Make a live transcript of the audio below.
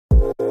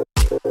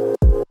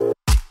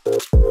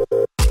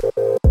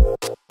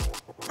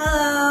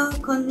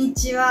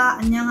konnichiwa,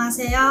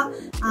 안녕하세요.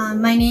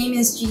 My name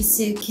is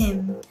Jisoo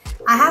Kim.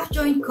 I have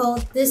joined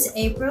Colt this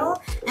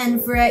April,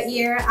 and for a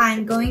year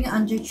I'm going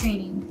under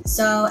training.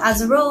 So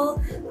as a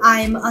role,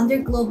 I'm under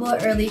Global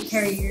Early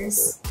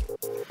Careers.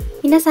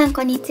 皆さん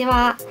こんにち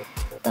は。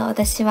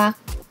私は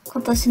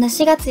今年の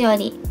4月よ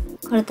り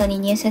コルトに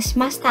入社し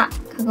ました。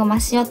籠間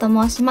しおと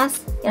申しま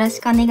す。よろ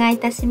しくお願いい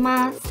たし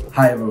ます。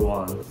Hi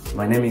everyone,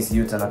 my name is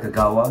Yuta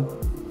Nakagawa.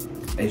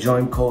 I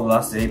joined Colt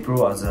last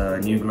April as a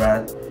new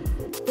grad.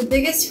 The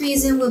biggest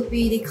reason would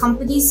be the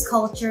company's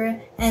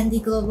culture and the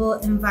global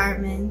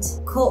environment.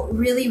 Colt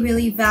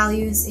really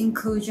values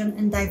inclusion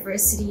and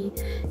diversity,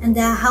 and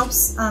that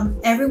helps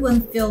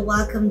everyone feel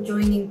welcome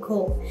joining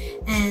Colt,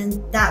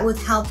 and that would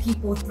help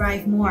people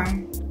thrive more.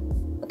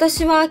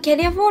 私はキャ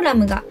リアフォーラ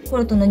ムがコ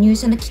ルトの入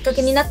社のきっか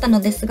けになった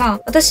のです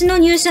が、私の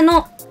入社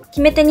の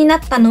決め手になっ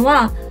たの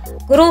は、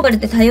グローバル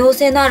で多様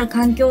性のある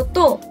環境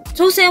と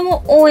挑戦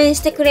を応援し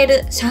てくれ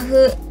る社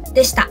風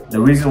でした。The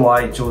reason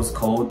why I chose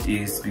Colt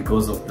is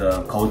because of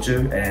the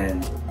culture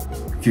and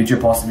future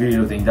possibility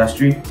of the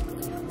industry.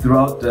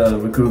 Throughout the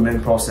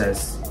recruitment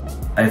process,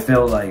 I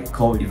felt like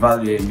Colt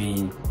evaluated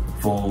me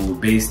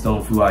based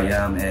on who I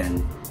am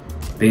and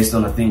based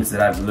on the things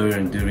that I've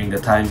learned during the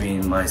time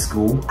in my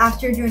school.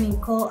 After joining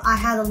Colt, I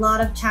had a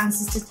lot of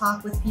chances to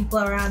talk with people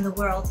around the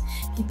world.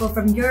 People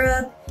from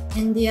Europe,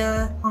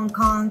 India, Hong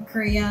Kong,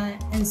 Korea,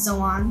 and so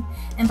on.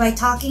 And by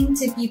talking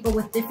to people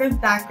with different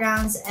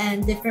backgrounds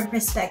and different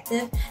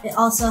perspectives, it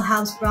also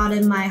helps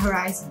broaden my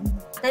horizon.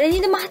 誰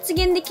にでも発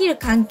言できる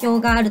環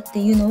境があるって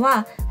いうの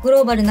は、グ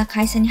ローバルな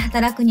会社に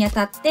働くにあ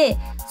たって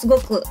すご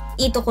く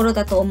いいところ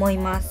だと思い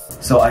ます。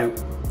So I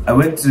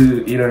went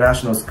to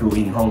international school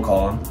in Hong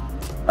Kong.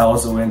 I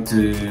also went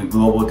to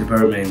global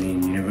development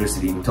in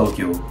university in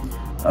Tokyo,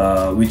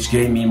 which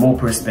gave me more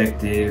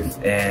perspective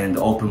and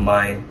open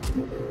mind.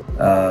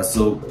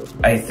 So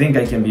I think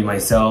I can be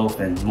myself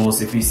and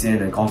most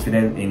efficient and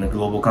confident in a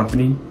global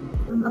company.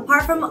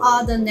 Apart from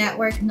all the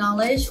network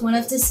knowledge, one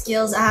of the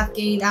skills I have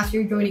gained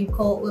after joining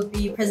Colt would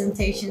be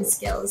presentation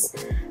skills.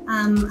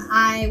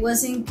 I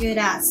wasn't good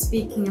at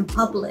speaking in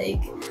public,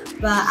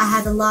 but I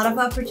had a lot of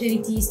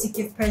opportunities to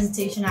give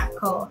presentation at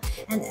Colt,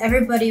 and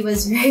everybody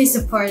was very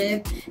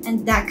supportive,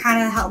 and that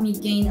kind of helped me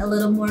gain a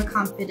little more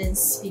confidence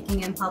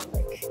speaking in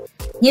public.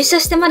 入社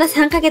してまだ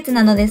3ヶ月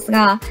なのです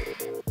が、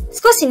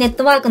少しネッ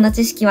トワークの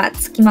知識は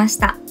つきまし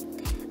た。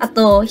あ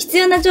と、必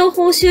要な情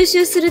報を収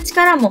集する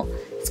力も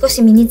少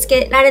し身につ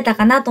けられた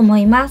かなと思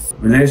います。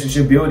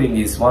Relationship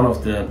building is one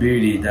of the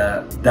ability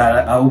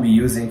that I will be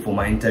using for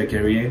my entire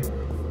career,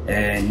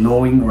 and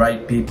knowing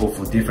right people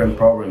for different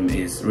problems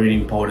is really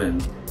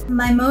important.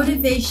 My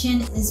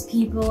motivation is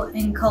people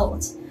in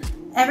Colt.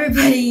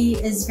 Everybody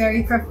is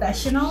very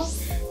professional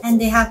and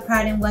they have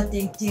pride in what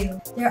they do.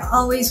 They're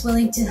always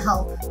willing to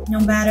help, no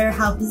matter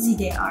how busy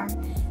they are.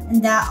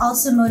 And that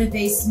also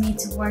motivates me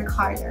to work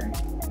harder.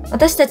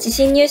 私たち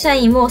新入社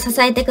員を支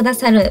えてくだ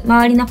さる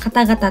周りの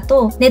方々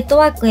とネット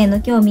ワークへ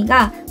の興味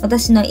が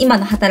私の今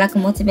の働く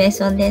モチベー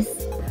ションで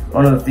す。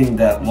One of the things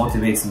that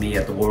motivates me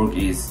at the work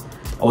is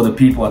all the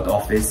people at the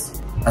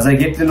office. As I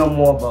get to know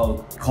more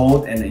about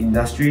Colt and the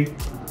industry,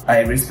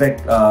 I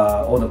respect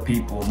all the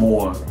people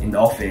more in the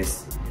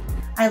office.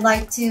 I'd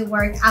like to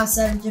work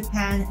outside of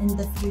Japan in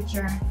the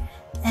future.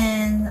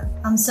 And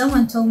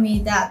someone told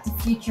me that the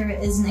future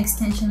is an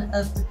extension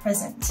of the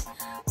present.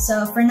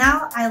 So for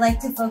now, I like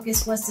to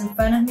focus what's in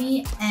front of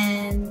me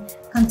and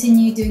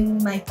continue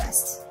doing my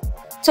best.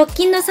 直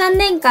近の3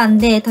年間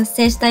で達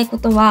成したいこ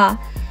とは、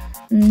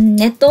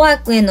ネットワー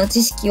クへの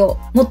知識を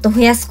もっと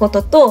増やすこ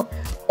とと、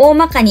大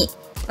まかに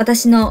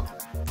私の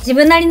自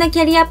分なりのキ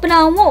ャリアプ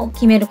ランを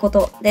決めるこ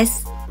とで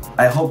す。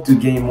I hope to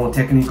gain more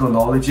technical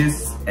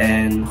knowledges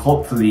and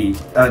hopefully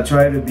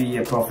try to be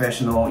a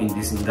professional in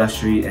this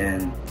industry,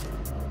 and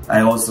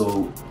I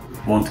also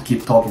want to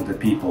keep talking to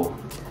people.